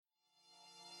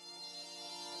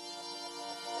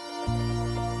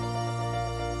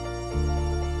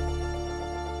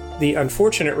the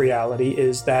unfortunate reality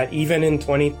is that even in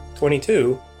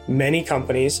 2022, many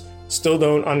companies still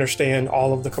don't understand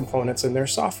all of the components in their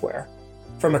software.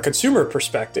 From a consumer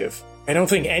perspective, I don't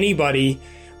think anybody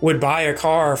would buy a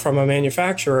car from a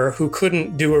manufacturer who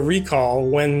couldn't do a recall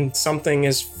when something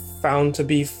is found to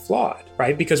be flawed,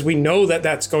 right? Because we know that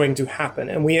that's going to happen,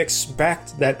 and we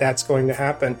expect that that's going to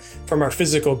happen from our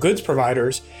physical goods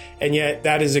providers. And yet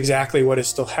that is exactly what is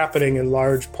still happening in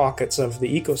large pockets of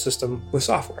the ecosystem with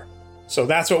software. So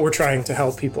that's what we're trying to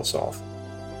help people solve.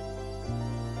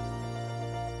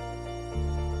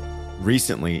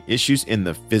 Recently, issues in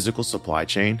the physical supply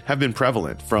chain have been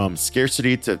prevalent, from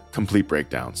scarcity to complete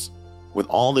breakdowns. With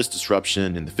all this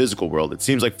disruption in the physical world, it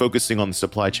seems like focusing on the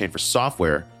supply chain for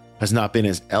software has not been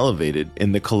as elevated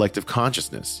in the collective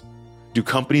consciousness. Do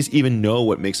companies even know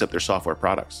what makes up their software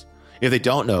products? If they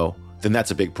don't know, then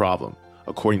that's a big problem,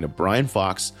 according to Brian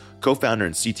Fox, co-founder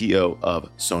and CTO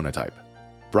of Sonatype.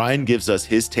 Brian gives us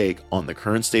his take on the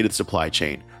current state of the supply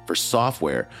chain for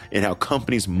software and how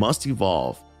companies must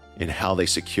evolve in how they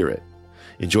secure it.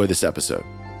 Enjoy this episode.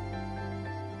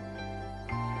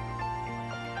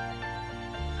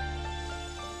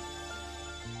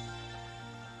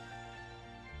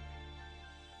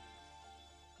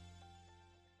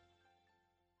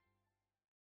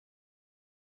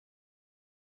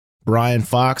 Brian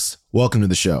Fox, welcome to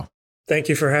the show. Thank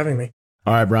you for having me.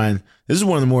 All right, Brian, this is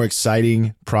one of the more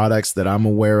exciting products that I'm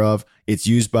aware of. It's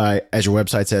used by, as your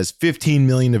website says, 15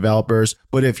 million developers.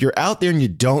 But if you're out there and you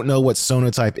don't know what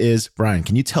Sonatype is, Brian,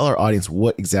 can you tell our audience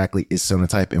what exactly is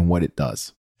Sonatype and what it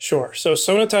does? Sure. So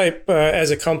Sonatype,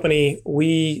 as a company,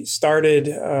 we started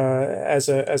as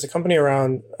a company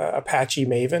around Apache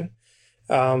Maven.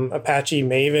 Apache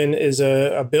Maven is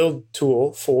a build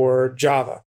tool for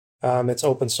Java. It's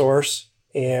open source,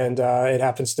 and it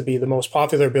happens to be the most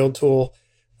popular build tool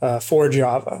for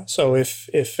Java. So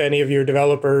if any of your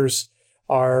developers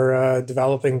are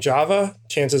developing Java,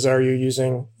 chances are you're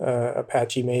using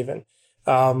Apache Maven.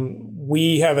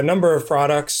 We have a number of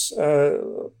products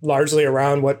largely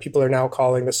around what people are now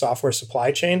calling the software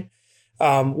supply chain.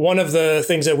 One of the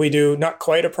things that we do, not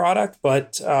quite a product,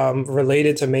 but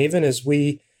related to Maven, is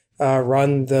we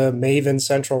run the Maven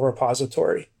Central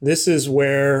Repository. This is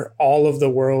where all of the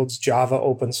world's Java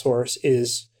open source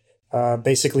is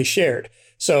basically shared.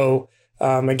 So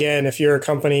again, if you're a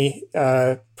company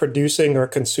producing or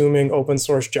consuming open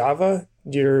source Java,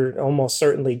 you're almost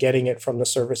certainly getting it from the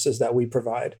services that we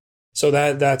provide. So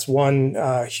that's one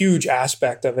huge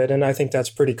aspect of it. And I think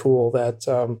that's pretty cool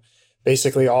that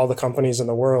basically all the companies in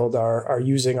the world are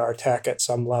using our tech at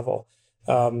some level.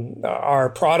 Our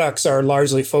products are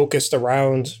largely focused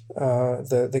around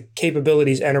the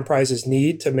capabilities enterprises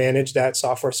need to manage that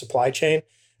software supply chain,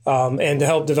 and to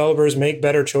help developers make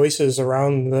better choices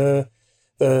around the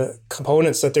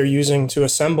components that they're using to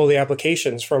assemble the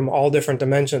applications from all different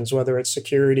dimensions, whether it's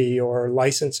security or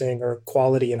licensing or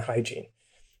quality and hygiene.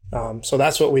 So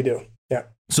that's what we do. Yeah.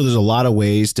 So there's a lot of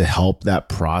ways to help that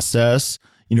process.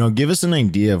 Give us an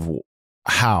idea of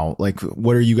how,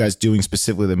 what are you guys doing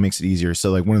specifically that makes it easier?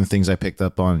 So one of the things I picked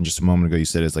up on just a moment ago, you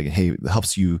said is hey, it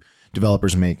helps you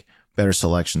developers make better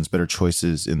selections, better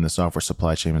choices in the software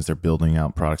supply chain as they're building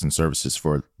out products and services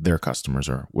for their customers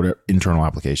or whatever internal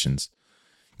applications.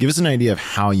 Give us an idea of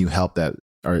how you help that,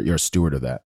 or you're a steward of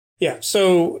that. Yeah.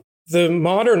 So the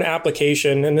modern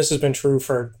application, and this has been true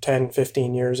for 10,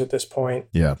 15 years at this point,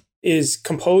 is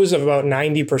composed of about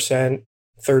 90%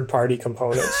 third-party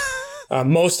components.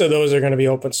 Most of those are going to be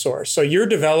open source. So your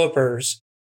developers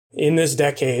in this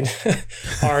decade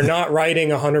are not writing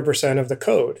 100% of the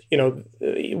code.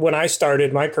 When I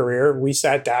started my career, we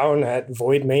sat down at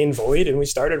void main void and we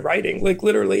started writing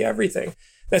literally everything.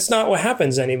 That's not what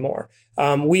happens anymore.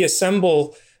 We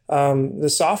assemble the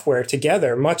software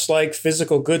together, much like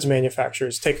physical goods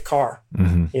manufacturers take a car.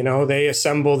 Mm-hmm. They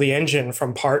assemble the engine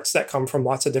from parts that come from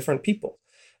lots of different people.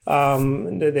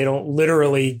 They don't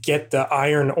literally get the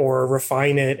iron ore,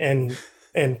 refine it,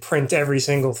 and print every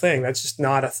single thing. That's just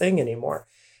not a thing anymore.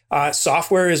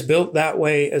 Software is built that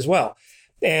way as well.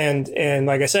 And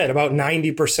like I said, about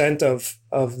 90%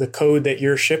 of the code that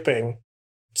you're shipping,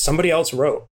 somebody else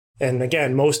wrote. And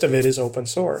again, most of it is open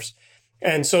source.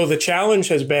 And so the challenge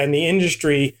has been the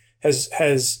industry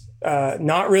has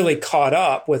not really caught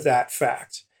up with that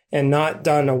fact and not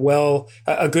done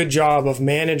a good job of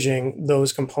managing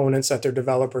those components that their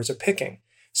developers are picking.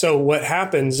 So what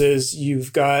happens is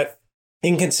you've got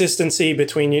inconsistency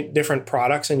between different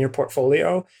products in your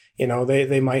portfolio.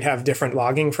 They might have different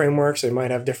logging frameworks. They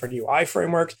might have different UI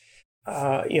frameworks.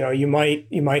 You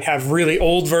might have really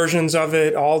old versions of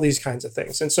it, all these kinds of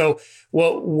things. And so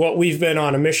what we've been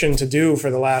on a mission to do for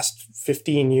the last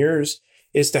 15 years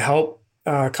is to help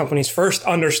companies first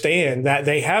understand that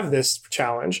they have this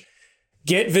challenge,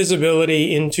 get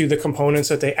visibility into the components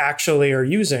that they actually are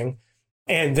using.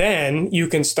 And then you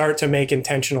can start to make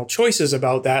intentional choices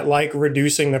about that, like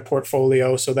reducing the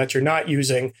portfolio so that you're not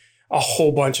using a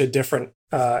whole bunch of different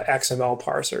XML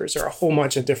parsers or a whole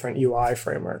bunch of different UI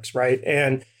frameworks, right?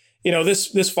 And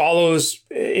this follows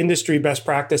industry best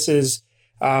practices.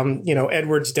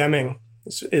 Edwards Deming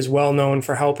is well known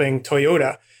for helping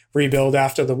Toyota rebuild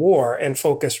after the war and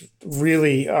focus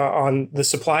really on the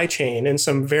supply chain and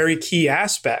some very key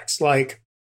aspects, like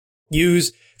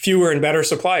use fewer and better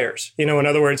suppliers. In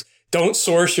other words, don't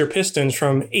source your pistons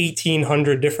from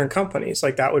 1,800 different companies.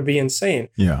 Like, that would be insane.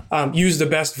 Yeah. Use the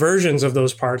best versions of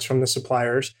those parts from the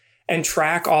suppliers and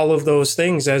track all of those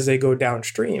things as they go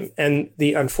downstream. And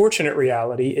the unfortunate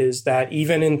reality is that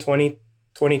even in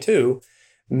 2022,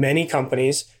 many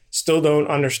companies still don't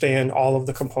understand all of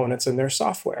the components in their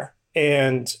software.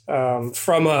 And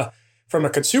from a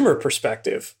consumer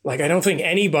perspective, like, I don't think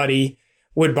anybody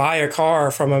would buy a car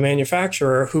from a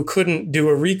manufacturer who couldn't do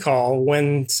a recall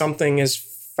when something is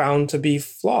found to be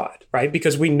flawed, right?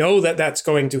 Because we know that that's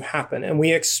going to happen, and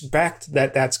we expect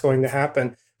that that's going to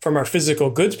happen from our physical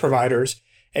goods providers.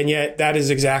 And yet that is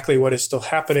exactly what is still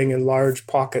happening in large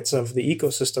pockets of the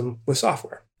ecosystem with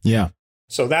software. Yeah.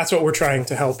 So that's what we're trying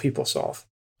to help people solve.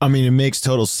 I mean, it makes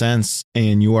total sense.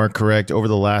 And you are correct. Over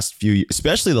the last few,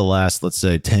 especially the last, let's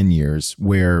say 10 years,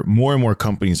 where more and more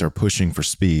companies are pushing for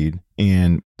speed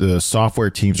and the software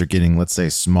teams are getting, let's say,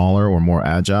 smaller or more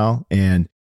agile. And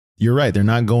you're right. They're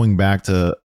not going back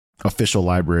to official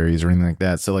libraries or anything like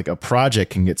that. So like a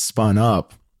project can get spun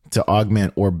up to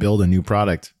augment or build a new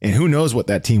product. And who knows what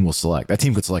that team will select. That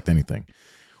team could select anything.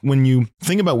 When you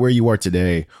think about where you are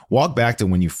today, walk back to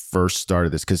when you first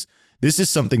started this, because this is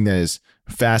something that is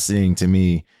fascinating to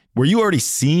me. Were you already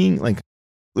seeing, like,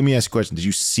 let me ask you a question. Did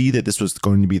you see that this was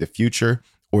going to be the future,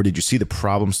 or did you see the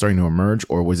problem starting to emerge,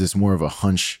 or was this more of a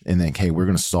hunch and then, hey, we're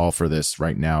going to solve for this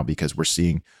right now because we're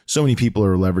seeing so many people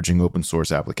are leveraging open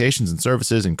source applications and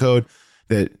services and code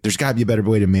that there's got to be a better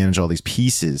way to manage all these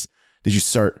pieces? Did you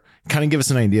start, kind of give us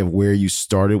an idea of where you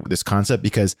started with this concept?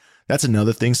 Because that's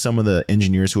another thing some of the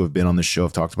engineers who have been on this show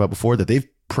have talked about before, that they've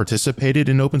participated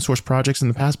in open source projects in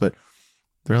the past, but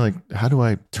they're like, how do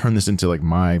I turn this into like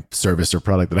my service or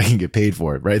product that I can get paid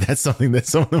for it? Right. That's something that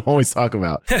some of them always talk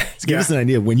about. So give us an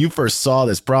idea of when you first saw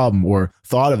this problem or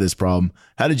thought of this problem,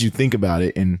 how did you think about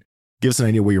it? And give us an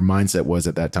idea where your mindset was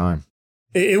at that time.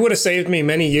 It would have saved me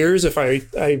many years if I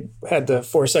had the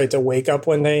foresight to wake up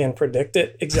one day and predict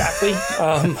it exactly.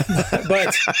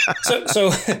 But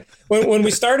so when we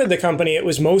started the company, it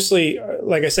was mostly,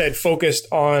 like I said, focused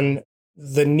on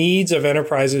the needs of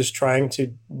enterprises trying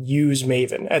to use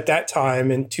Maven. At that time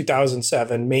in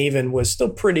 2007, Maven was still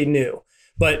pretty new,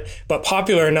 but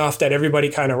popular enough that everybody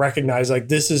kind of recognized, like,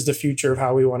 this is the future of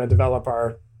how we want to develop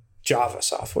our Java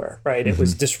software, right? Mm-hmm. It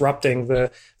was disrupting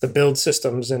the build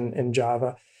systems in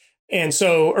Java. And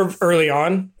so early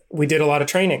on, we did a lot of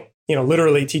training,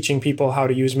 literally teaching people how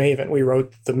to use Maven. We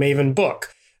wrote the Maven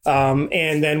book.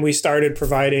 And then we started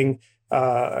providing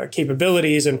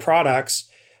capabilities and products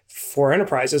for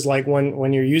enterprises. Like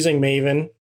when you're using Maven,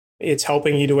 it's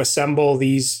helping you to assemble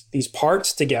these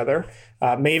parts together.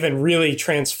 Maven really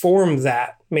transformed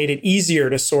that, made it easier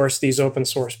to source these open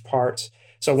source parts.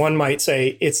 So one might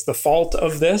say it's the fault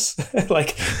of this,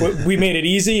 like we made it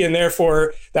easy, and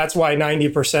therefore that's why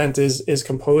 90% is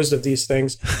composed of these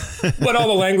things. But all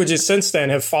the languages since then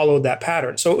have followed that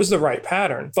pattern. So it was the right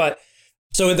pattern. But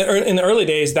so in the early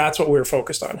days, that's what we were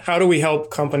focused on. How do we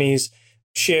help companies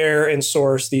share and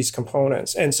source these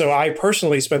components? And so I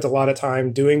personally spent a lot of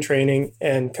time doing training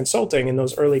and consulting in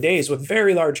those early days with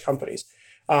very large companies.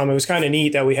 It was kind of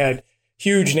neat that we had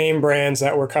huge name brands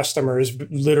that were customers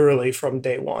literally from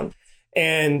day one.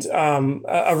 And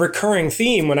a recurring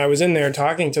theme when I was in there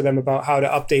talking to them about how to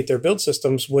update their build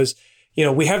systems was,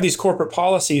 we have these corporate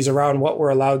policies around what we're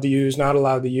allowed to use, not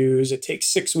allowed to use. It takes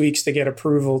 6 weeks to get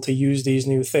approval to use these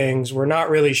new things. We're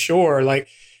not really sure. Like,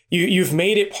 you've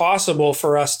made it possible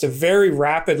for us to very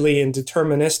rapidly and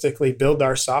deterministically build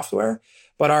our software,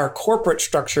 but our corporate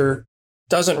structure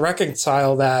doesn't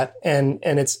reconcile that, and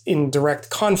it's in direct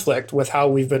conflict with how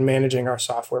we've been managing our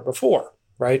software before,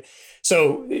 right?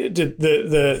 So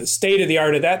the state of the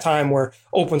art at that time were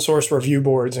open source review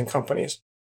boards in companies.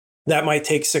 That might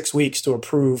take 6 weeks to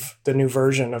approve the new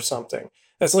version of something.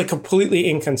 That's like completely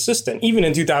inconsistent, even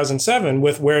in 2007,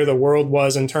 with where the world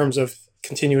was in terms of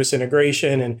continuous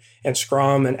integration and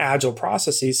Scrum and Agile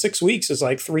processes, 6 weeks is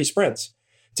like 3 sprints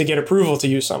to get approval to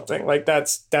use something. Like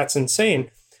that's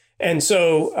insane. And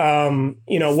so,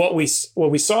 what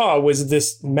we saw was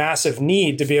this massive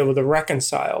need to be able to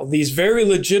reconcile these very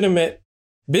legitimate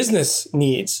business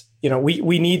needs.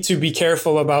 We need to be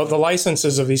careful about the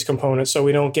licenses of these components so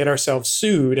we don't get ourselves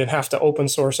sued and have to open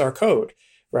source our code,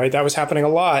 right? That was happening a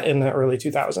lot in the early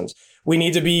 2000s. We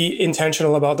need to be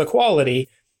intentional about the quality.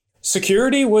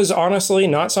 Security was honestly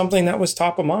not something that was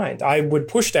top of mind. I would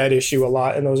push that issue a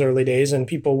lot in those early days, and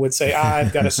people would say,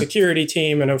 I've got a security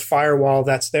team and a firewall,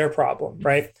 that's their problem,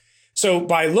 right? So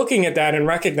by looking at that and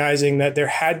recognizing that there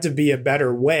had to be a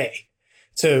better way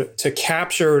to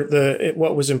capture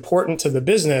what was important to the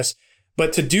business,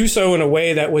 but to do so in a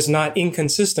way that was not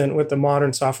inconsistent with the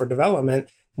modern software development,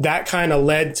 that kind of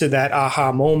led to that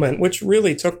aha moment, which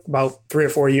really took about 3 or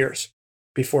 4 years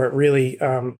before it really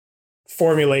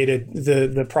formulated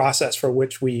the process for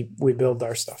which we build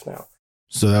our stuff now.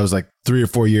 So that was like 3 or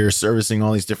 4 years servicing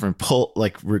all these different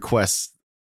requests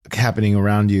happening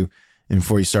around you, and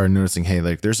before you started noticing, hey,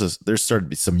 like there's started to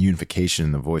be some unification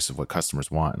in the voice of what customers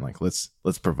want, and like let's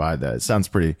provide that. It sounds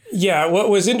pretty. Yeah, what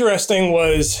was interesting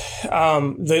was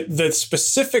the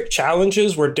specific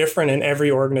challenges were different in every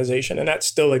organization, and that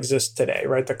still exists today,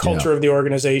 right? The culture of the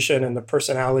organization and the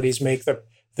personalities make the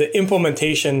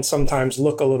implementation sometimes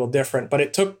look a little different, but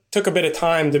it took a bit of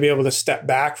time to be able to step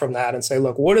back from that and say,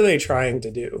 look, what are they trying to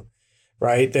do?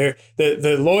 Right?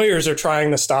 The lawyers are trying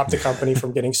to stop the company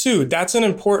from getting sued. That's an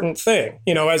important thing.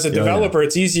 As a developer,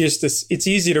 it's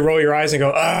easy to roll your eyes and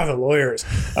go, the lawyers,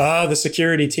 the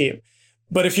security team.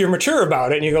 But if you're mature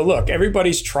about it and you go, look,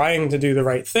 everybody's trying to do the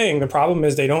right thing. The problem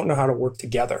is they don't know how to work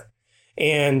together.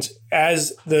 And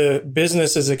as the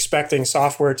business is expecting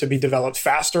software to be developed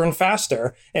faster and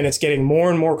faster, and it's getting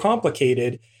more and more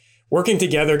complicated, working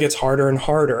together gets harder and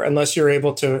harder unless you're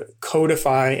able to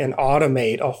codify and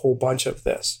automate a whole bunch of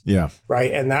this. Yeah.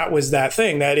 Right. And that was that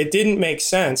thing that it didn't make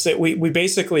sense. That we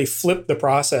basically flipped the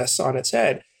process on its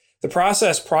head. The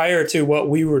process prior to what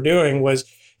we were doing was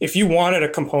if you wanted a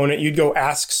component, you'd go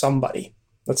ask somebody.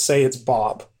 Let's say it's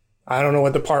Bob. I don't know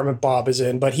what department Bob is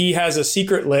in, but he has a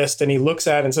secret list and he looks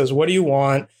at it and says, what do you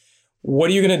want? What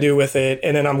are you going to do with it?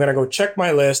 And then I'm going to go check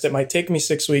my list. It might take me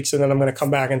 6 weeks and then I'm going to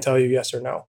come back and tell you yes or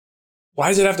no. Why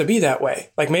does it have to be that way?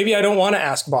 Like maybe I don't want to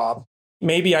ask Bob.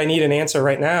 Maybe I need an answer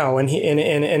right now. And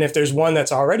if there's one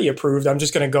that's already approved, I'm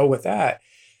just going to go with that.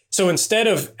 So instead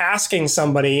of asking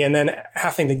somebody and then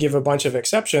having to give a bunch of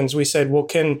exceptions, we said, well,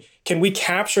 can we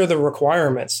capture the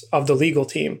requirements of the legal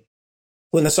team?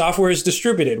 When the software is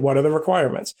distributed, what are the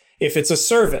requirements? If it's a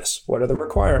service, what are the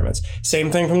requirements? Same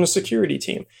thing from the security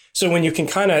team. So when you can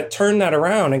kind of turn that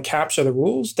around and capture the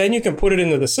rules, then you can put it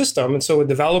into the system. And so a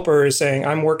developer is saying,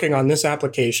 I'm working on this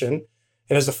application.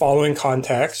 It has the following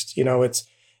context. When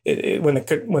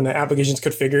the application's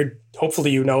configured,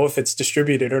 hopefully you know if it's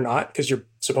distributed or not because you're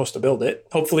supposed to build it.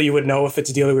 Hopefully you would know if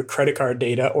it's dealing with credit card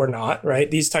data or not, right?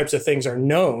 These types of things are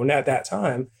known at that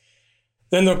time.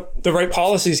 Then the right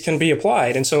policies can be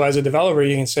applied. And so as a developer,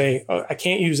 you can say, oh, I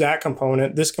can't use that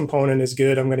component. This component is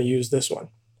good. I'm going to use this one,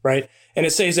 right? And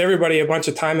it saves everybody a bunch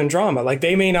of time and drama. Like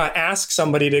they may not ask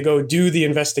somebody to go do the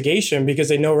investigation because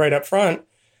they know right up front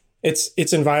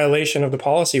it's in violation of the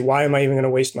policy. Why am I even going to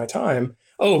waste my time?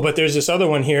 Oh, but there's this other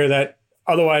one here that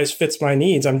otherwise fits my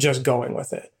needs. I'm just going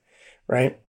with it,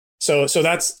 right? So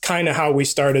that's kind of how we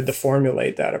started to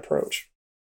formulate that approach.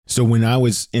 So when I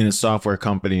was in a software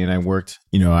company and I worked,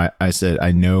 I said,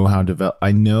 I know how to develop.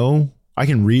 I know I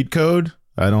can read code.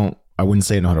 I wouldn't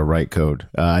say I know how to write code.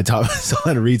 I taught myself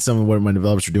how to read some of what my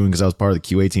developers were doing because I was part of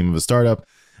the QA team of a startup.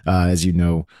 As you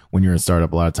know, when you're in a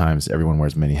startup, a lot of times everyone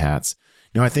wears many hats.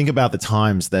 I think about the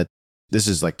times that this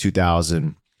is like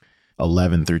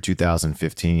 2011 through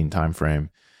 2015 timeframe.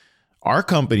 Our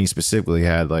company specifically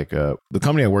had the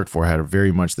company I worked for had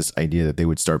very much this idea that they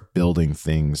would start building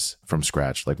things from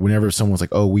scratch. Like whenever someone's like,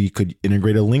 oh, we could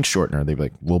integrate a link shortener, they'd be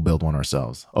like, we'll build one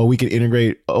ourselves. Oh, we could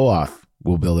integrate OAuth,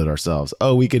 we'll build it ourselves.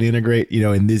 Oh, we could integrate,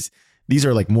 and these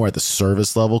are like more at the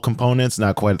service level components,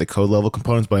 not quite at the code level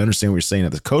components, but I understand what you're saying.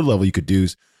 At the code level, you could do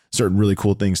certain really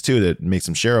cool things too that makes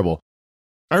them shareable.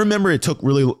 I remember it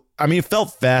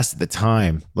felt fast at the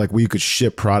time, like we could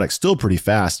ship products still pretty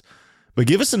fast. But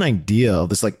give us an idea of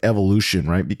this like evolution,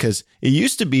 right? Because it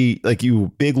used to be like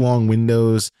big long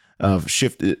windows of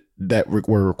shift that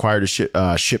were required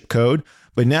to ship code.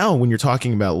 But now when you're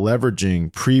talking about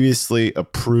leveraging previously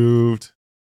approved,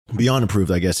 beyond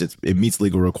approved, I guess it meets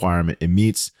legal requirement, it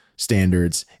meets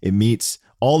standards, it meets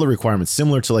all the requirements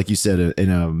similar to, like you said, in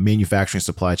a manufacturing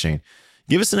supply chain.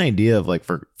 Give us an idea of like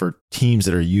for teams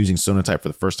that are using Sonatype for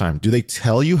the first time, do they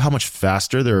tell you how much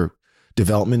faster their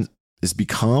development has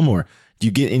become, or do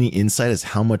you get any insight as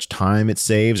how much time it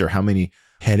saves or how many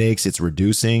headaches it's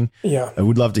reducing? Yeah. I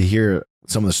would love to hear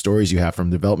some of the stories you have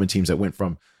from development teams that went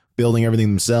from building everything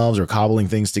themselves or cobbling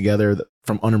things together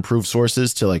from unimproved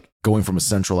sources to like going from a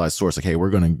centralized source. Like, hey, we're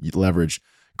going to leverage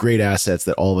great assets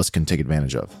that all of us can take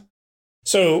advantage of.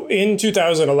 So in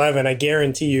 2011, I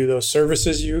guarantee you those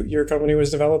services your company was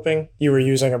developing, you were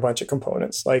using a bunch of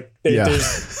components. Like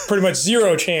there's pretty much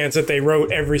zero chance that they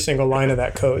wrote every single line of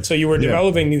that code. So you were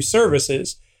developing new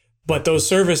services, but those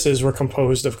services were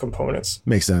composed of components.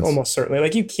 Makes sense. Almost certainly.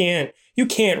 Like you can't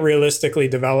realistically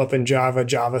develop in Java,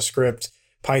 JavaScript,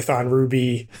 Python,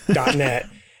 Ruby, .NET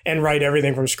and write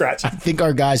everything from scratch. I think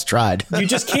our guys tried. You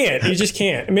just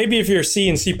can't. Maybe if you're C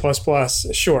and C++,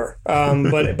 sure.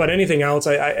 But anything else,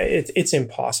 it's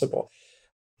impossible.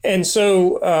 And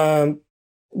so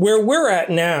where we're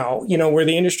at now, where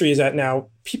the industry is at now,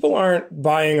 people aren't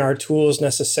buying our tools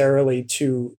necessarily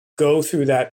to go through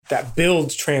that build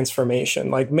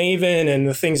transformation, like Maven and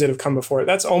the things that have come before it.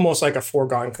 That's almost like a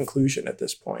foregone conclusion at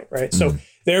this point, right? Mm-hmm. So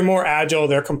they're more agile.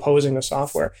 They're composing the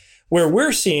software. Where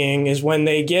we're seeing is when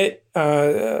they get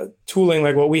tooling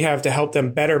like what we have to help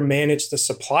them better manage the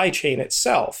supply chain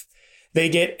itself, they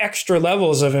get extra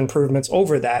levels of improvements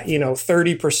over that.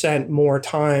 30% more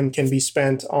time can be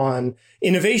spent on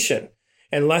innovation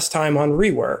and less time on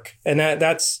rework. And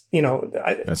that's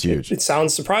huge. It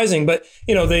sounds surprising, but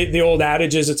the old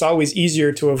adage is it's always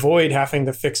easier to avoid having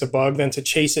to fix a bug than to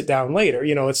chase it down later.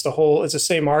 It's the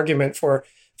same argument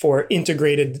for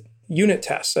integrated unit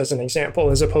tests as an example,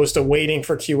 as opposed to waiting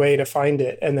for QA to find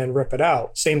it and then rip it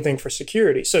out. Same thing for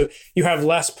security. So you have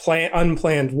less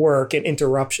unplanned work and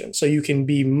interruption, so you can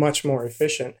be much more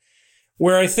efficient.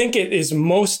 Where I think it is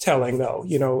most telling though,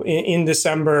 in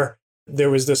December, there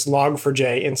was this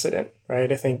Log4j incident, right?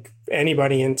 I think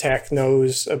anybody in tech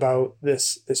knows about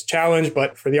this challenge,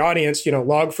 but for the audience,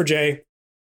 Log4j,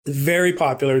 very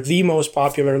popular, the most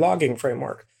popular logging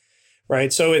framework,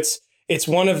 right? So it's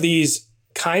one of these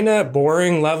kind of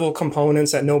boring level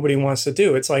components that nobody wants to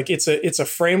do. It's like it's a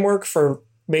framework for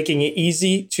making it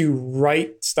easy to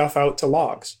write stuff out to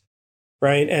logs,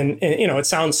 right? And it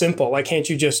sounds simple. Like, can't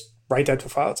you just write that to a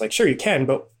file? It's like, sure you can,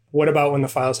 but what about when the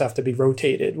files have to be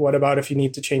rotated? What about if you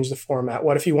need to change the format?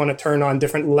 What if you want to turn on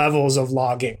different levels of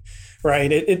logging,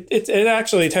 right? It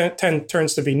actually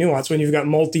turns to be nuanced when you've got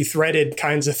multi-threaded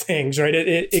kinds of things, right?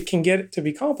 It can get to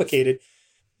be complicated.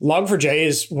 Log4j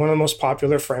is one of the most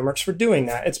popular frameworks for doing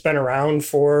that. It's been around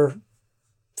for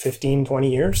 15,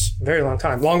 20 years, very long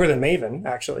time, longer than Maven,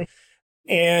 actually.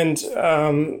 And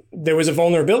there was a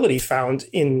vulnerability found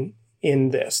in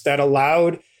this that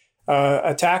allowed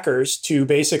attackers to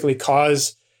basically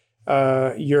cause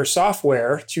your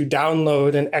software to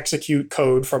download and execute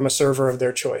code from a server of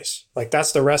their choice. Like,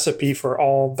 that's the recipe for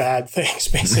all bad things,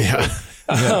 basically.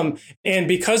 Yeah. And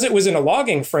because it was in a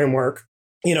logging framework,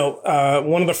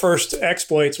 one of the first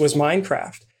exploits was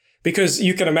Minecraft, because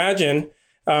you can imagine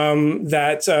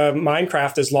that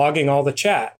Minecraft is logging all the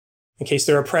chat in case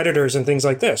there are predators and things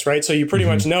like this, right? So you pretty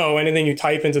much know anything you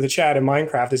type into the chat in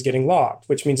Minecraft is getting logged,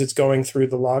 which means it's going through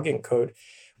the logging code.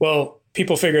 Well,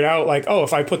 people figured out like, oh,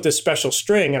 if I put this special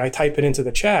string and I type it into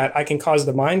the chat, I can cause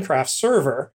the Minecraft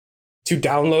server to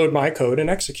download my code and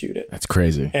execute it. That's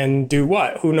crazy. And do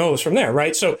what? Who knows from there,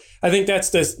 right? So I think that's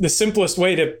the simplest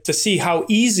way to see how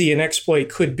easy an exploit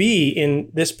could be in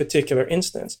this particular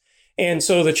instance. And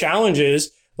so the challenge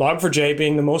is Log4j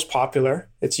being the most popular.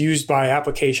 It's used by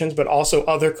applications, but also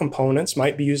other components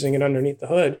might be using it underneath the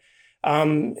hood.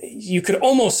 You could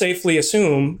almost safely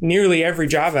assume nearly every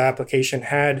Java application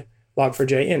had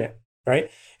Log4j in it, right?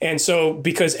 And so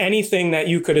because anything that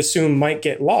you could assume might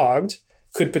get logged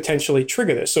could potentially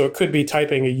trigger this. So it could be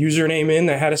typing a username in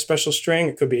that had a special string.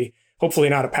 It could be hopefully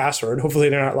not a password. Hopefully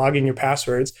they're not logging your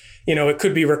passwords. It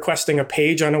could be requesting a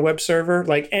page on a web server.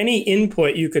 Like, any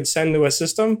input you could send to a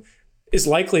system is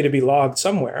likely to be logged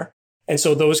somewhere. And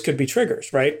so those could be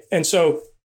triggers, right? And so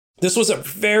this was a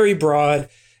very broad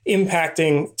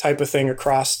impacting type of thing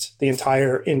across the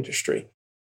entire industry.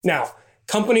 Now,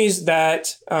 companies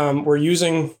that were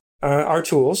using our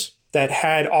tools that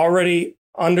had already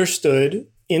understood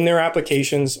in their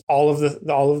applications all of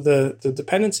the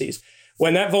dependencies.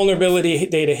 When that vulnerability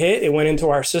data hit, it went into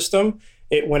our system.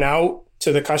 It went out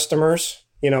to the customers,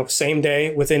 same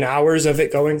day, within hours of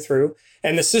it going through.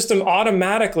 And the system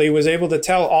automatically was able to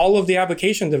tell all of the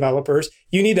application developers,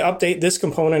 you need to update this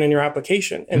component in your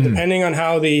application. And depending on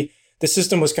how the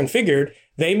system was configured,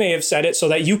 they may have set it so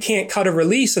that you can't cut a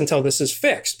release until this is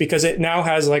fixed, because it now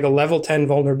has like a level 10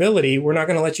 vulnerability. We're not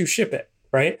going to let you ship it.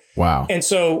 right? Wow. And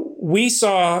so we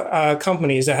saw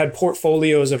companies that had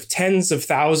portfolios of tens of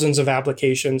thousands of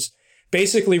applications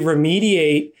basically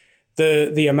remediate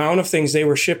the amount of things they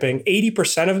were shipping,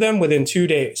 80% of them within 2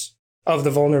 days of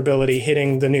the vulnerability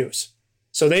hitting the news.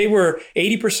 So they were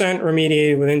 80%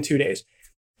 remediated within 2 days.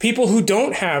 People who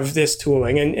don't have this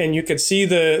tooling, and you could see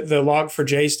the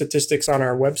log4j statistics on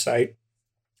our website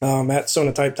at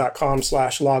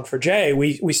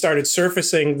sonatype.com/log4j, we started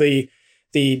surfacing the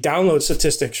download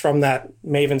statistics from that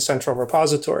Maven Central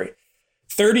repository.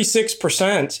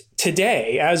 36%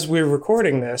 today, as we're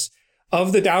recording this,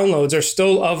 of the downloads are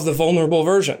still of the vulnerable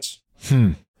versions,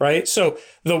 right? So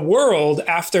the world,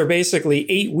 after basically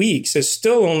 8 weeks, has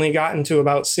still only gotten to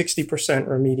about 60%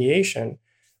 remediation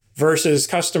versus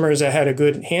customers that had a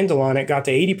good handle on it got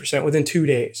to 80% within 2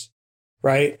 days,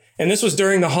 right? And this was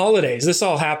during the holidays. This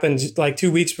all happened like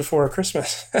 2 weeks before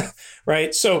Christmas,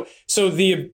 right? So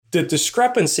the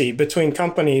discrepancy between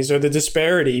companies, or the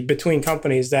disparity between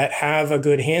companies that have a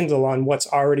good handle on what's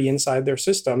already inside their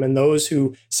system and those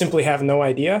who simply have no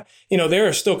idea, there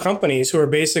are still companies who are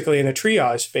basically in the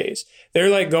triage phase. They're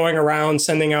like going around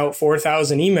sending out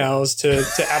 4,000 emails to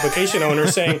application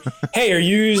owners saying, hey, are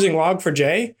you using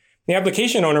Log4j? The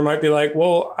application owner might be like,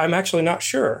 well, I'm actually not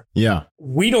sure. Yeah.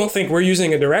 We don't think we're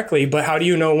using it directly, but how do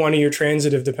you know one of your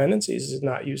transitive dependencies is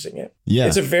not using it? Yeah.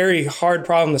 It's a very hard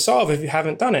problem to solve if you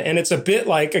haven't done it. And it's a bit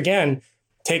like, again,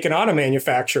 take an auto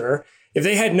manufacturer. If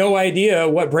they had no idea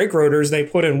what brake rotors they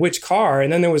put in which car,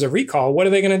 and then there was a recall, what are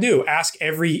they going to do? Ask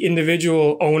every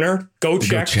individual owner, go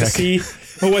check to see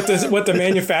what the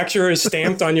manufacturer is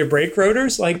stamped on your brake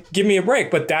rotors? Like, give me a break.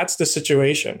 But that's the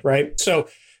situation, right?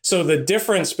 So the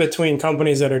difference between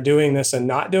companies that are doing this and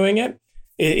not doing it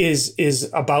is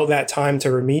about that time to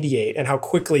remediate and how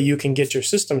quickly you can get your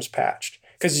systems patched,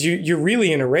 because you're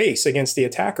really in a race against the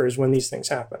attackers when these things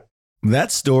happen.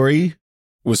 That story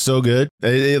was so good.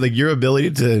 Like your ability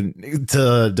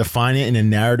to define it in a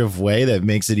narrative way that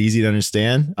makes it easy to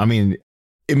understand. I mean,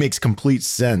 it makes complete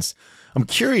sense. I'm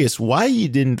curious why do you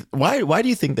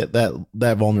think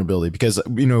that vulnerability? Because,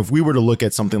 if we were to look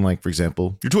at something like, for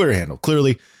example, your Twitter handle,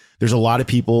 clearly there's a lot of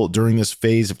people during this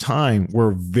phase of time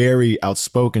were very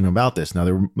outspoken about this. Now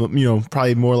they're,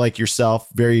 probably more like yourself,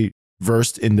 very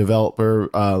versed in developer,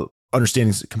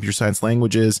 understanding computer science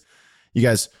languages. You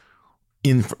guys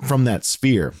from that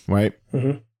sphere, right?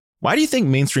 Mm-hmm. Why do you think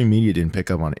mainstream media didn't pick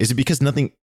up on it? Is it because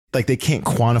nothing, like they can't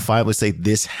quantifiably say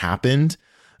this happened?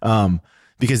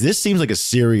 Because this seems like a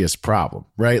serious problem,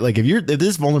 right? Like if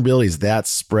this vulnerability is that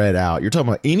spread out, you're talking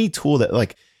about any tool that,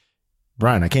 like,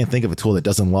 Brian, I can't think of a tool that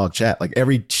doesn't log chat. Like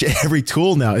every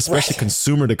tool now, especially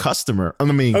consumer to customer,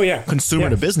 consumer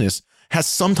to business, has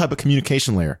some type of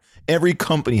communication layer. Every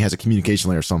company has a communication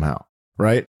layer somehow,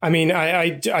 right? I mean,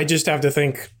 I just have to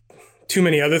think too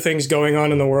many other things going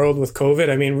on in the world with COVID.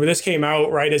 I mean, this came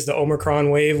out right as the Omicron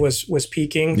wave was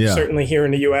peaking, certainly here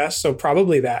in the US. So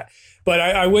probably that. But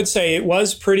I would say it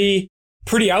was pretty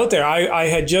out there. I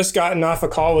had just gotten off a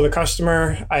call with a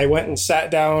customer. I went and sat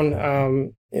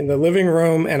down in the living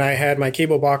room, and I had my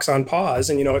cable box on pause,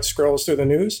 and it scrolls through the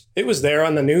news. It was there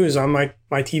on the news on my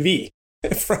TV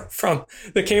from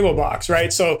the cable box,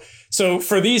 right? So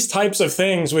for these types of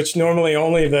things, which normally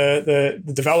only the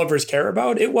developers care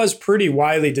about, it was pretty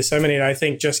widely disseminated. I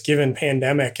think just given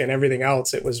pandemic and everything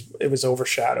else, it was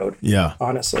overshadowed. Yeah,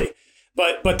 honestly.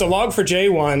 But the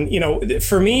Log4j one,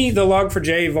 for me, the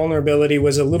Log4j vulnerability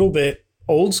was a little bit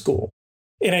old school.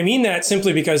 And I mean that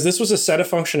simply because this was a set of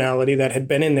functionality that had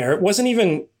been in there. It wasn't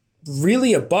even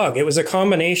really a bug. It was a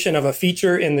combination of a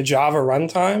feature in the Java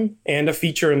runtime and a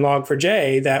feature in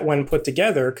Log4j that, when put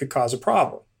together, could cause a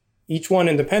problem. Each one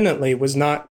independently was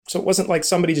not, so it wasn't like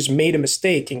somebody just made a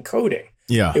mistake in coding.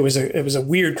 Yeah. It was a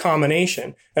weird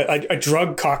combination, a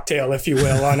drug cocktail, if you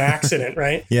will, on accident,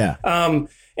 right? Yeah.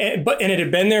 And it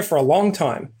had been there for a long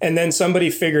time. And then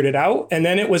somebody figured it out. And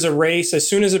then it was a race. As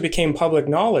soon as it became public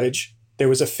knowledge, there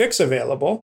was a fix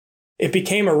available. It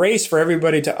became a race for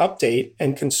everybody to update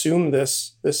and consume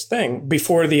this thing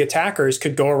before the attackers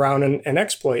could go around and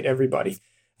exploit everybody.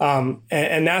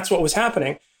 And that's what was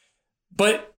happening.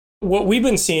 But what we've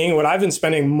been seeing, what I've been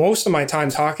spending most of my time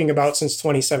talking about since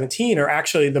 2017, are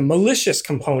actually the malicious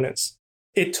components.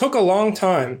 It took a long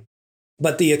time,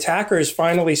 but the attackers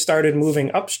finally started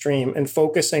moving upstream and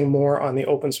focusing more on the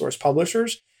open source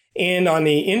publishers and on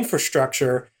the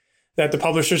infrastructure that the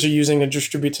publishers are using to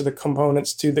distribute to the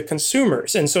components to the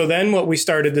consumers. And so then what we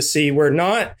started to see were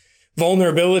not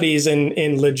vulnerabilities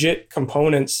in legit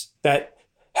components that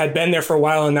had been there for a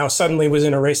while and now suddenly was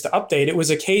in a race to update. It was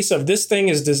a case of this thing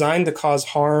is designed to cause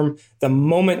harm the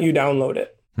moment you download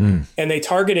it. And they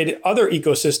targeted other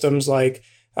ecosystems like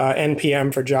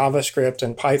NPM for JavaScript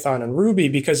and Python and Ruby,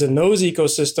 because in those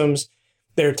ecosystems,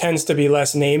 there tends to be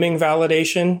less naming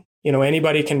validation.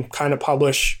 Anybody can kind of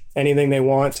publish anything they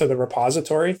want to the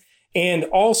repository. And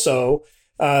also,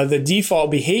 the default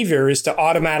behavior is to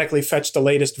automatically fetch the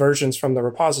latest versions from the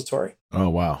repository. Oh,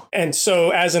 wow. And so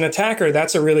as an attacker,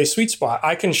 that's a really sweet spot.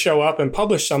 I can show up and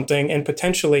publish something and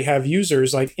potentially have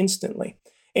users like instantly.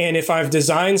 And if I've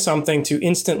designed something to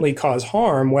instantly cause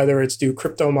harm, whether it's through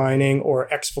crypto mining or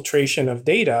exfiltration of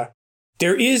data,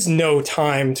 there is no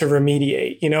time to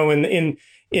remediate.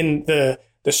 In the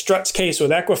Struts case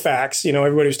with Equifax,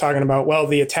 everybody was talking about, well,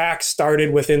 the attack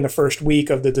started within the first week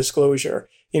of the disclosure.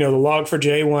 The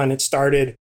Log4j one, it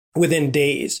started within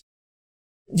days.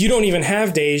 You don't even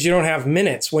have days, you don't have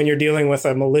minutes when you're dealing with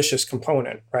a malicious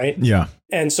component, right? Yeah.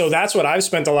 And so that's what I've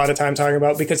spent a lot of time talking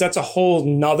about, because that's a whole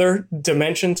nother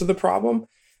dimension to the problem,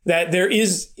 that there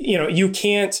is, you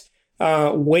can't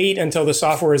wait until the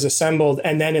software is assembled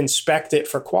and then inspect it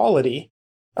for quality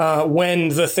when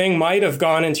the thing might have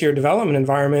gone into your development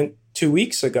environment 2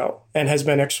 weeks ago and has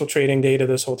been exfiltrating data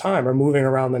this whole time or moving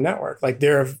around the network. Like,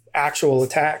 there are actual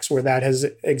attacks where that has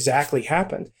exactly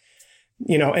happened.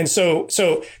 And so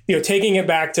taking it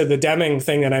back to the Deming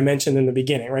thing that I mentioned in the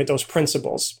beginning, right? Those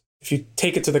principles, if you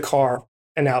take it to the car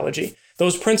analogy,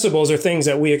 those principles are things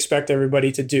that we expect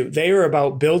everybody to do. They are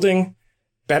about building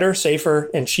better,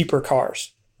 safer, and cheaper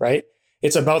cars, right?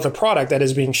 It's about the product that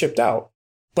is being shipped out.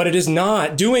 But it is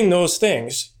not doing those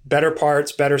things, better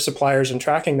parts, better suppliers, and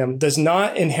tracking them, does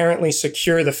not inherently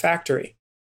secure the factory.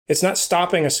 It's not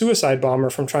stopping a suicide bomber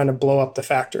from trying to blow up the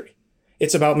factory.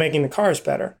 It's about making the cars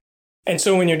better. And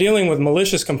so when you're dealing with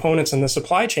malicious components in the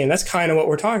supply chain, that's kind of what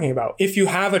we're talking about. If you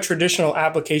have a traditional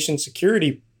application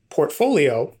security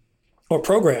portfolio or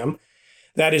program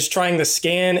that is trying to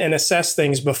scan and assess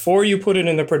things before you put it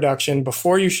into production,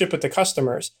 before you ship it to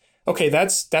customers, okay,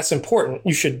 that's important.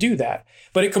 You should do that.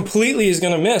 But it completely is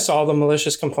going to miss all the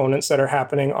malicious components that are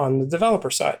happening on the developer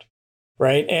side,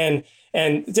 right? And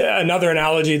another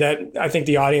analogy that I think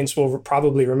the audience will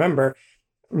probably remember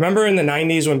in the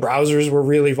 90s when browsers were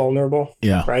really vulnerable?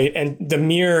 Yeah. Right. And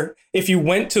if you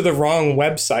went to the wrong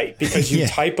website because you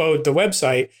typoed the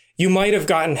website, you might have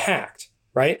gotten hacked.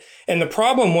 Right. And the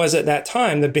problem was, at that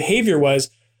time, the behavior was,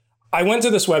 I went to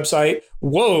this website.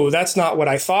 Whoa, that's not what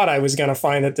I thought I was going to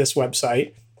find at this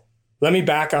website. Let me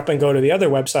back up and go to the other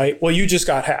website. Well, you just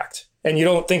got hacked. And you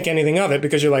don't think anything of it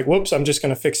because you're like, whoops, I'm just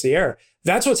going to fix the error.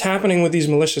 That's what's happening with these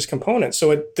malicious components.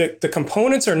 So the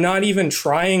components are not even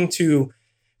trying to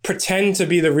pretend to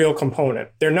be the real component.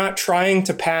 They're not trying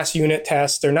to pass unit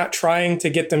tests. They're not trying to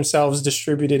get themselves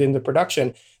distributed into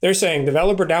production. They're saying,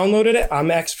 developer downloaded it. I'm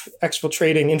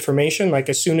exfiltrating information like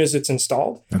as soon as it's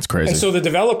installed. That's crazy. And so the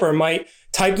developer might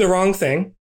type the wrong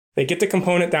thing. They get the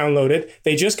component downloaded.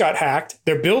 They just got hacked.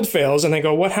 Their build fails and they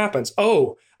go, what happens?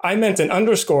 Oh, I meant an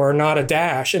underscore, not a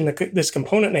dash in this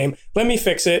component name. Let me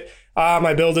fix it.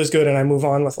 My build is good and I move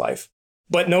on with life.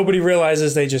 But nobody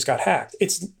realizes they just got hacked.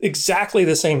 It's exactly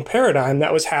the same paradigm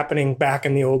that was happening back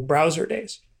in the old browser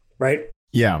days, right?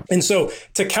 Yeah. And so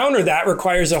to counter that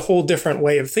requires a whole different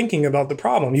way of thinking about the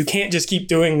problem. You can't just keep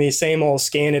doing the same old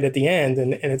scan it at the end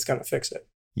and it's going to fix it.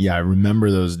 Yeah, I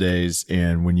remember those days,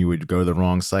 and when you would go to the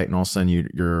wrong site and all of a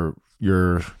sudden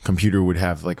your computer would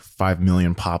have like 5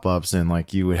 million pop-ups, and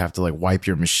like you would have to like wipe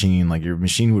your machine. Like your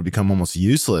machine would become almost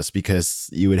useless because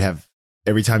you would have,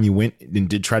 every time you went and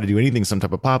did try to do anything, some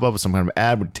type of pop-up or some kind of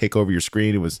ad would take over your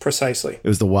screen. It was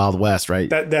the Wild West, right?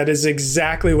 That is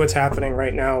exactly what's happening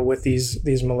right now with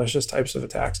these malicious types of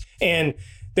attacks. And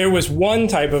there was one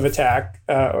type of attack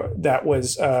that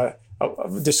was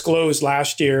disclosed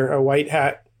last year. A white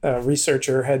hat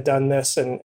researcher had done this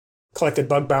and collected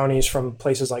bug bounties from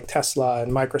places like Tesla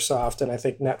and Microsoft and I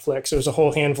think Netflix. There was a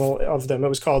whole handful of them. It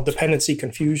was called dependency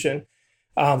confusion.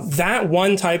 That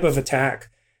one type of attack,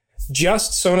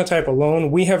 just Sonatype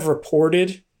alone, we have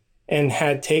reported and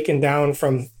had taken down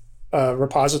from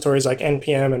repositories like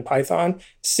NPM and Python,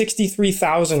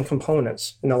 63,000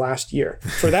 components in the last year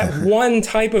for that one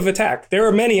type of attack. There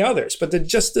are many others, but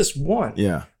just this one.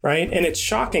 Yeah. Right. And it's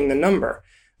shocking, the number.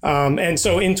 And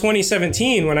so in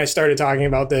 2017, when I started talking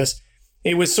about this,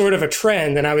 it was sort of a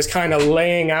trend. And I was kind of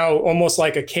laying out almost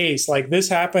like a case, like this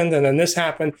happened and then this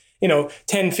happened,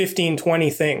 10, 15, 20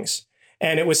 things.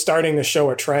 And it was starting to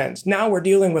show a trend. Now we're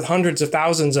dealing with hundreds of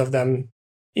thousands of them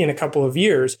in a couple of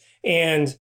years.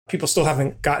 And people still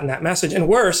haven't gotten that message. And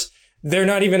worse, they're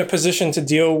not even in a position to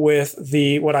deal with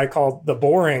what I call the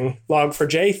boring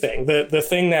Log4j thing, the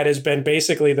thing that has been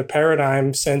basically the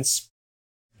paradigm since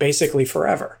basically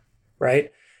forever,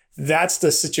 right? That's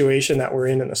the situation that we're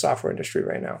in the software industry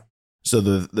right now. So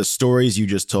the stories you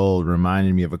just told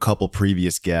reminded me of a couple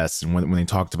previous guests, and when they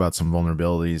talked about some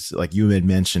vulnerabilities, like you had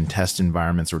mentioned test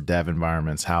environments or dev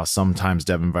environments, how sometimes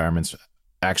dev environments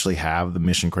actually have the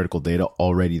mission critical data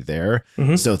already there.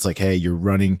 Mm-hmm. So it's like, hey, you're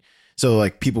running. So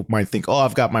like people might think, oh,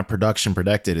 I've got my production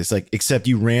protected. It's like, except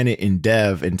you ran it in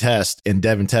dev and test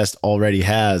already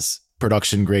has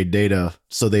production grade data.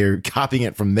 So they're copying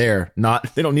it from there.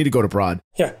 They don't need to go to prod.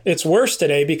 Yeah, it's worse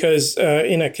today because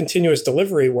in a continuous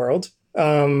delivery world,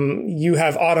 you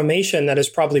have automation that is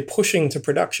probably pushing to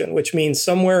production, which means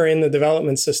somewhere in the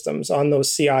development systems on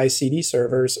those CI/CD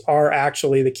servers are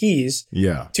actually the keys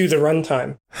to the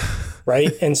runtime,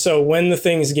 right? And so when the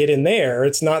things get in there,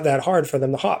 it's not that hard for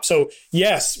them to hop. So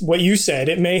yes, what you said,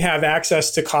 it may have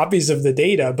access to copies of the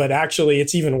data, but actually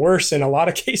it's even worse in a lot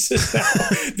of cases now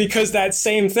because that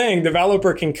same thing,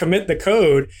 developer can commit the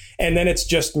code and then it's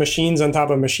just machines on top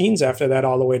of machines after that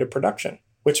all the way to production,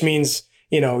 which means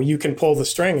you can pull the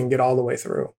string and get all the way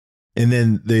through. And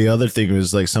then the other thing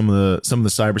was like some of the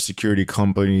cybersecurity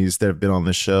companies that have been on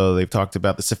the show, they've talked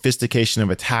about the sophistication of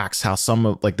attacks, how some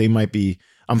of like they might be,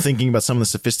 I'm thinking about some of the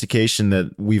sophistication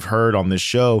that we've heard on this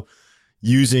show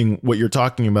using what you're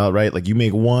talking about, right? Like you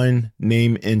make one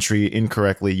name entry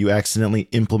incorrectly, you accidentally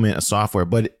implement a software,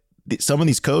 but some of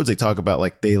these codes they talk about,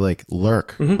 like they like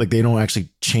lurk, like they don't actually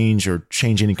change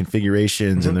any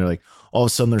configurations. And they're like, all of a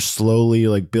sudden they're slowly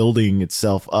like building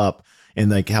itself up,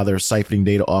 and like how they're siphoning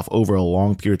data off over a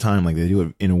long period of time. Like they do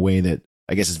it in a way that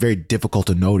I guess is very difficult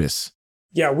to notice.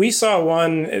 Yeah, we saw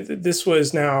one, this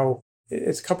was now,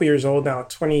 it's a couple years old now,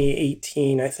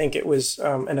 2018. I think it was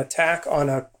an attack on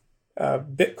a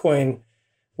Bitcoin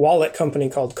wallet company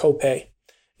called Copay.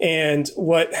 And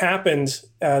what happened,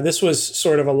 this was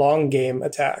sort of a long game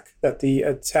attack, that the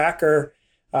attacker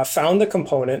found the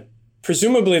component.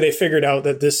 Presumably they figured out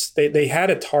that they had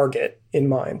a target in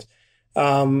mind.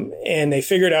 And they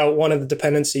figured out one of the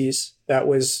dependencies that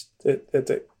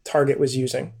the target was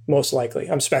using, most likely.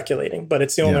 I'm speculating, but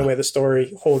it's the only way the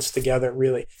story holds together,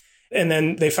 really. And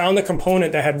then they found the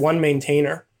component that had one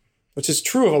maintainer, which is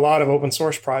true of a lot of open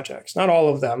source projects. Not all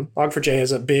of them. Log4j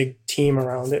has a big team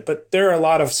around it, but there are a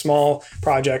lot of small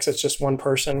projects that's just one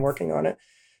person working on it.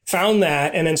 Found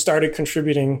that and then started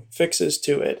contributing fixes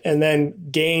to it, and then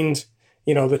gained,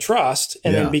 the trust,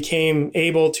 and then became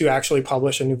able to actually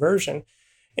publish a new version.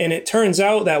 And it turns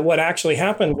out that what actually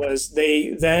happened was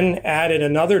they then added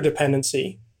another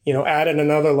dependency, added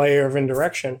another layer of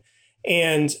indirection,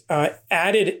 and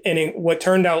what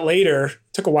turned out later,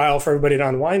 took a while for everybody to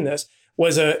unwind this,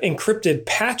 was an encrypted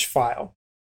patch file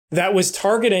that was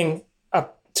targeting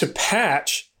to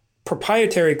patch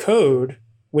proprietary code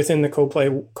within the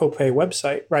Copay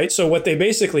website, right? So what they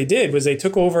basically did was they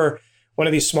took over one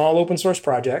of these small open source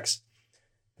projects,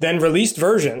 then released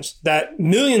versions that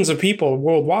millions of people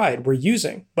worldwide were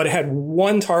using, but it had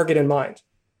one target in mind,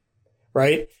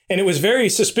 right? And it was very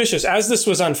suspicious. As this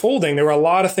was unfolding, there were a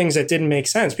lot of things that didn't make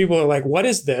sense. People are like, what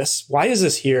is this? Why is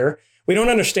this here? We don't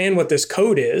understand what this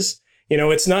code is.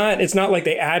 It's not like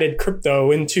they added crypto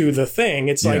into the thing.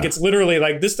 It's like, it's literally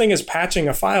like this thing is patching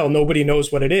a file. Nobody knows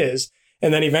what it is.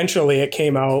 And then eventually it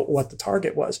came out what the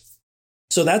target was.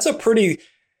 So that's a pretty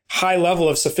high level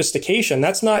of sophistication.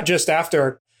 That's not just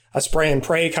after a spray and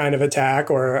pray kind of attack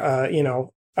or,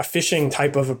 a phishing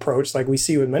type of approach like we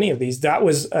see with many of these. That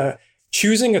was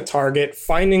choosing a target,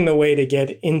 finding the way to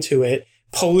get into it,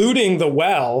 polluting the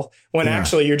well when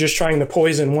actually you're just trying to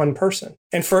poison one person.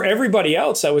 And for everybody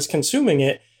else that was consuming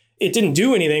it, it didn't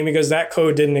do anything because that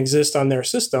code didn't exist on their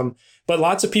system. But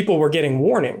lots of people were getting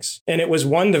warnings. And it was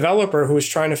one developer who was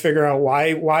trying to figure out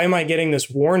why am I getting this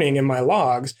warning in my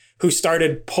logs, who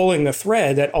started pulling the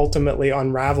thread that ultimately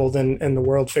unraveled and the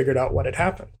world figured out what had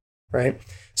happened, right?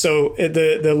 So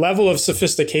the level of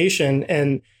sophistication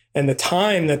and the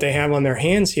time that they have on their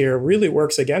hands here really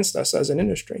works against us as an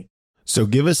industry. So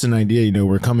give us an idea,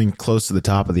 we're coming close to the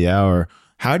top of the hour.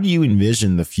 How do you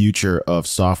envision the future of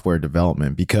software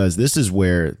development? Because this is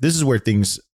where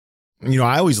things,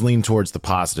 I always lean towards the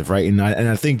positive, right? And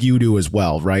I think you do as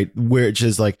well, right? Where it's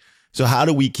just like, so how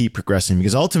do we keep progressing?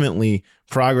 Because ultimately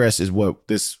progress is what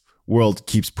this world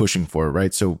keeps pushing for,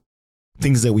 right? So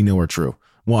things that we know are true.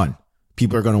 1,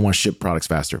 people are going to want to ship products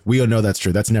faster. We all know that's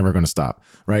true. That's never going to stop,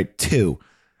 right? 2,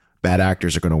 bad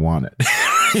actors are going to want it.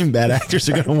 And bad actors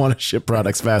are going to want to ship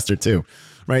products faster too,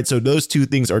 right? So those two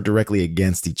things are directly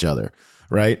against each other,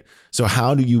 right? So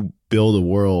how do you build a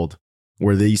world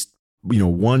where these,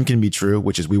 one can be true,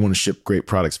 which is we want to ship great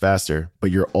products faster,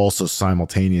 but you're also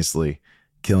simultaneously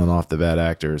killing off the bad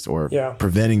actors or Yeah.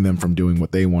 preventing them from doing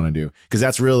what they want to do. Because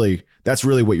that's really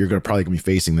what you're probably going to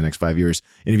be facing the next 5 years.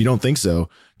 And if you don't think so,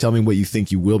 tell me what you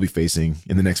think you will be facing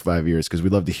in the next 5 years, because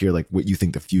we'd love to hear like what you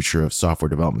think the future of software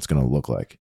development is going to look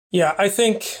like. Yeah, I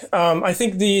think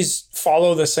these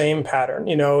follow the same pattern.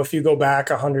 You know, if you go back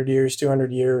 100 years,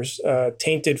 200 years,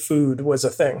 tainted food was a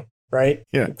thing, right?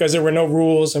 Yeah. Because there were no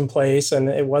rules in place, and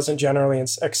it wasn't generally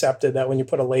accepted that when you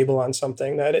put a label on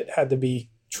something that it had to be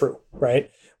true,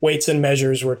 right? Weights and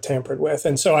measures were tampered with.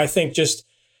 And so I think just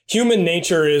human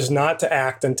nature is not to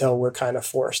act until we're kind of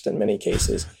forced in many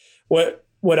cases. What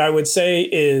I would say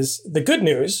is the good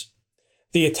news,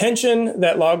 the attention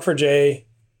that Log4j,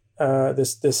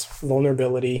 this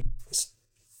vulnerability, this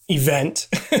event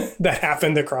that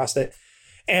happened across it,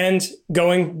 and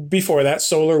going before that,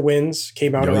 SolarWinds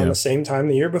came out around the same time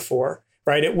the year before,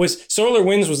 right?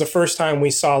 SolarWinds was the first time we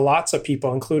saw lots of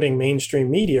people, including mainstream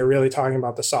media, really talking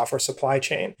about the software supply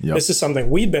chain. Yep. This is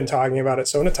something we'd been talking about at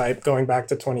Sonatype going back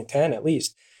to 2010 at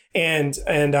least. And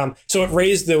so it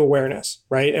raised the awareness,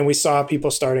 right? And we saw people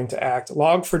starting to act.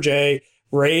 Log4j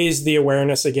raised the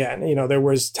awareness again. You know, there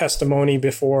was testimony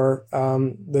before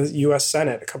the U.S.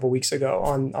 Senate a couple of weeks ago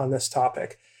on this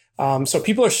topic. So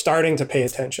people are starting to pay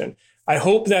attention. I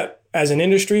hope that as an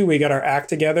industry, we got our act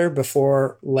together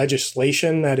before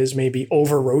legislation that is maybe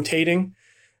over-rotating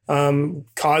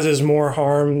causes more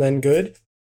harm than good.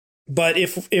 But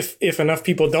if enough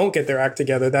people don't get their act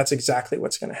together, that's exactly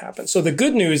what's going to happen. So the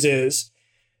good news is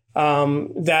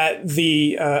that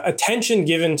the attention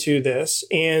given to this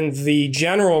and the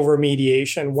general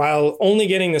remediation, while only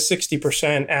getting the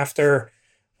 60% after,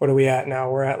 what are we at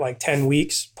now? We're at like 10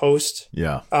 weeks post.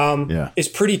 Is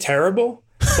pretty terrible,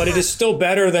 but it is still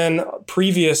better than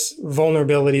previous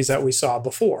vulnerabilities that we saw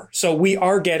before. So we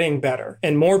are getting better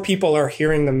and more people are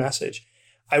hearing the message.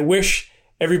 I wish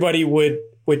everybody would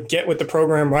get with the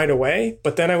program right away,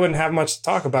 but then I wouldn't have much to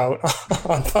talk about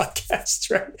on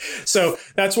podcasts, right? So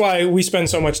that's why we spend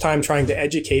so much time trying to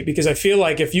educate, because I feel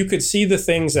like if you could see the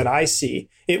things that I see,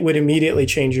 it would immediately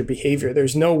change your behavior.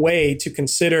 There's no way to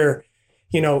consider,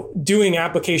 doing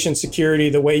application security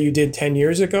the way you did 10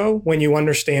 years ago when you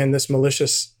understand this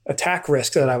malicious attack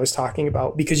risk that I was talking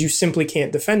about, because you simply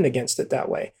can't defend against it that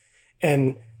way.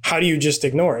 And how do you just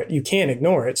ignore it? You can't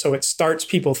ignore it. So it starts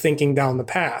people thinking down the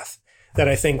path that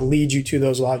I think lead you to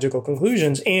those logical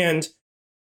conclusions. And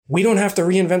we don't have to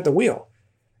reinvent the wheel.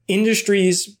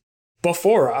 Industries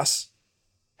before us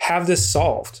have this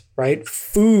solved, right?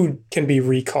 Food can be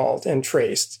recalled and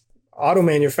traced. Auto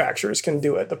manufacturers can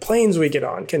do it. The planes we get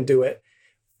on can do it.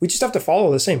 We just have to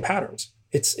follow the same patterns.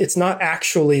 It's not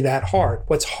actually that hard.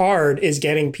 What's hard is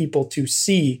getting people to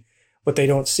see what they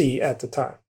don't see at the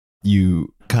time.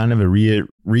 You kind of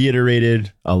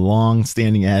reiterated a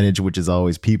long-standing adage, which is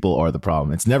always people are the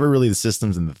problem. It's never really the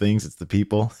systems and the things, it's the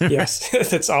people. Yes,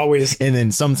 that's always. And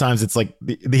then sometimes it's like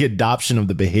the adoption of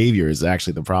the behavior is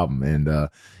actually the problem. And,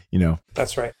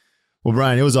 That's right. Well,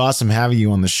 Brian, it was awesome having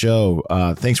you on the show.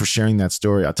 Thanks for sharing that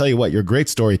story. I'll tell you what, you're a great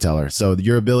storyteller. So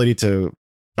your ability to,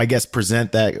 I guess,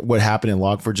 present that what happened in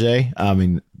Log4j, I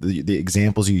mean, the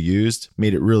examples you used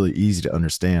made it really easy to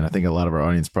understand. I think a lot of our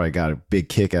audience probably got a big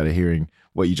kick out of hearing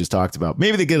what you just talked about.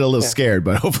 Maybe they get a little scared,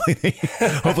 but hopefully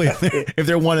if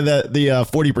they're one of the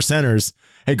 40 percenters,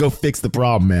 hey, go fix the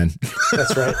problem, man.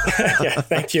 That's right. Yeah,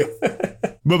 thank you.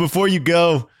 But before you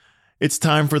go, it's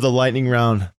time for the lightning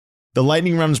round. The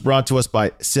lightning round is brought to us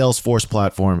by Salesforce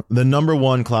Platform, the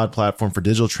 #1 cloud platform for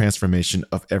digital transformation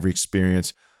of every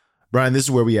experience. Brian, this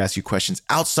is where we ask you questions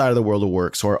outside of the world of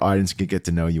work so our audience can get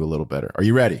to know you a little better. Are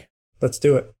you ready? Let's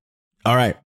do it. All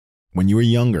right. When you were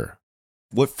younger,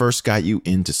 what first got you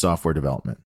into software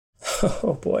development?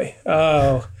 Oh, boy.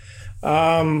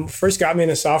 First got me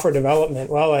into software development.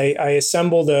 Well, I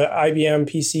assembled a IBM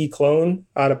PC clone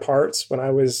out of parts when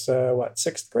I was,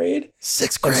 sixth grade?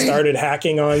 Sixth grade. And started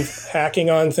hacking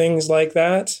on things like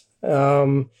that.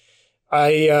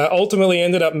 I ultimately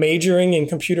ended up majoring in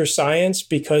computer science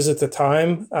because at the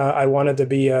time I wanted to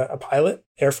be a pilot,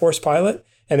 Air Force pilot,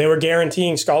 and they were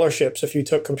guaranteeing scholarships if you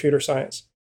took computer science,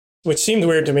 which seemed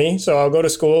weird to me. So I'll go to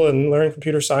school and learn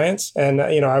computer science. And,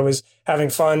 I was having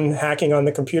fun hacking on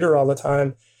the computer all the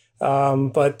time.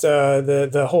 But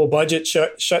the whole budget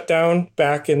shut down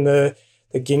back in the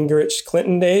Gingrich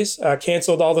Clinton days,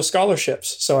 canceled all the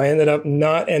scholarships. So I ended up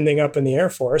not ending up in the Air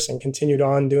Force and continued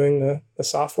on doing the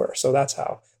software. So that's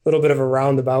how, a little bit of a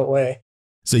roundabout way.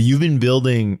 So you've been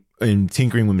building and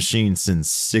tinkering with machines since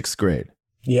sixth grade.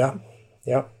 Yeah.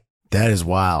 Yeah. That is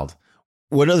wild.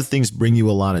 What other things bring you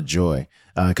a lot of joy?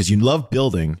 Because you love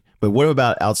building, but what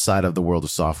about outside of the world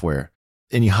of software?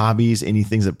 Any hobbies, any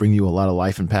things that bring you a lot of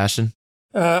life and passion?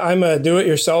 I'm a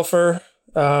do-it-yourselfer.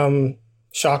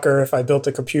 Shocker if I built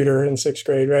a computer in 6th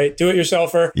grade, right?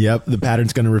 Do-it-yourselfer. Yep, the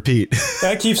pattern's going to repeat.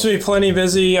 That keeps me plenty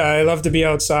busy. I love to be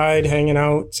outside, hanging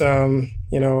out. I'm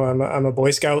a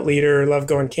Boy Scout leader. Love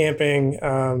going camping.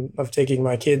 Love taking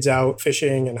my kids out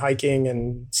fishing and hiking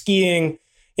and skiing.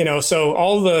 So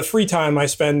all the free time I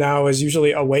spend now is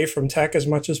usually away from tech as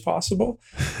much as possible,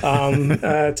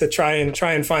 to try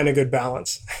and find a good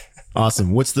balance.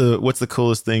 Awesome. What's the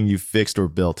coolest thing you fixed or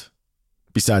built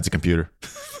besides a computer?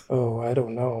 Oh, I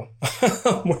don't know.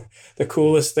 The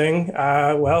coolest thing?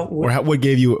 What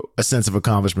gave you a sense of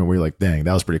accomplishment where you're like, dang,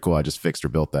 that was pretty cool. I just fixed or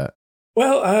built that.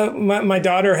 Well, my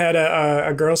daughter had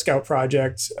a Girl Scout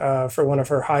project for one of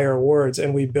her higher awards,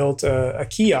 and we built a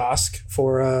kiosk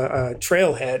for a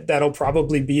trailhead that'll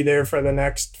probably be there for the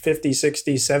next 50,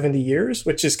 60, 70 years,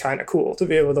 which is kind of cool to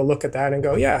be able to look at that and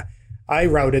go, yeah, I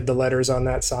routed the letters on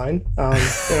that sign.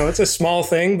 It's a small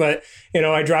thing, but,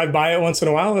 I drive by it once in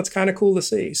a while. It's kind of cool to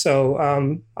see.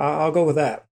 So I'll go with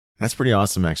that. That's pretty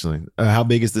awesome, actually. How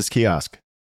big is this kiosk?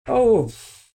 Oh,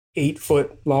 8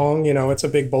 foot long. It's a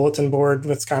big bulletin board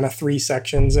with kind of 3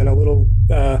 sections and a little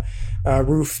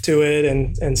roof to it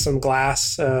and some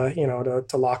glass, to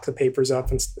lock the papers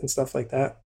up and stuff like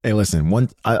that. Hey, listen,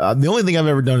 the only thing I've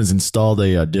ever done is installed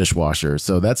a dishwasher.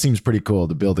 So that seems pretty cool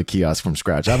to build a kiosk from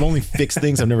scratch. I've only fixed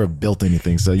things. I've never built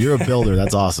anything. So you're a builder.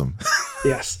 That's awesome.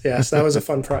 Yes. That was a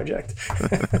fun project.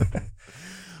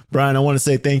 Brian, I want to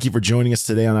say thank you for joining us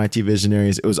today on IT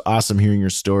Visionaries. It was awesome hearing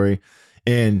your story.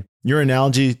 And your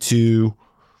analogy to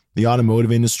the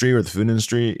automotive industry or the food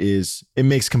industry it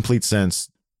makes complete sense.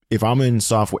 If I'm in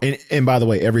software, and by the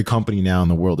way, every company now in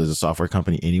the world is a software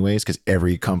company anyways, because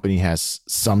every company has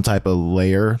some type of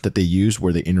layer that they use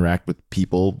where they interact with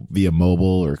people via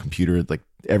mobile or computer. Like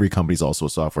every company is also a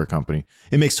software company.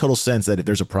 It makes total sense that if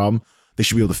there's a problem, they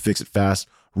should be able to fix it fast,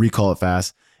 recall it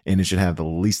fast, and it should have the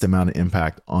least amount of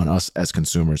impact on us as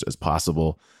consumers as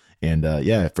possible. And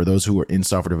for those who are in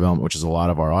software development, which is a lot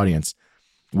of our audience,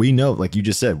 we know, like you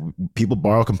just said, people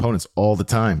borrow components all the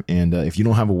time. And if you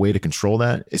don't have a way to control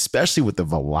that, especially with the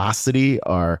velocity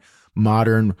our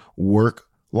modern work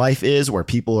life is, where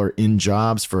people are in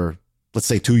jobs for, let's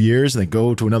say, 2 years and they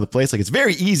go to another place, like it's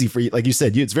very easy for you, like you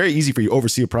said, it's very easy for you to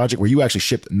oversee a project where you actually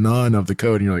shipped none of the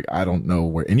code. And you're like, I don't know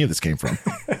where any of this came from.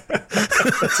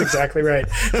 That's exactly right.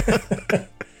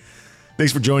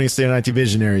 Thanks for joining us today on IT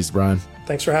Visionaries, Brian.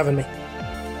 Thanks for having me.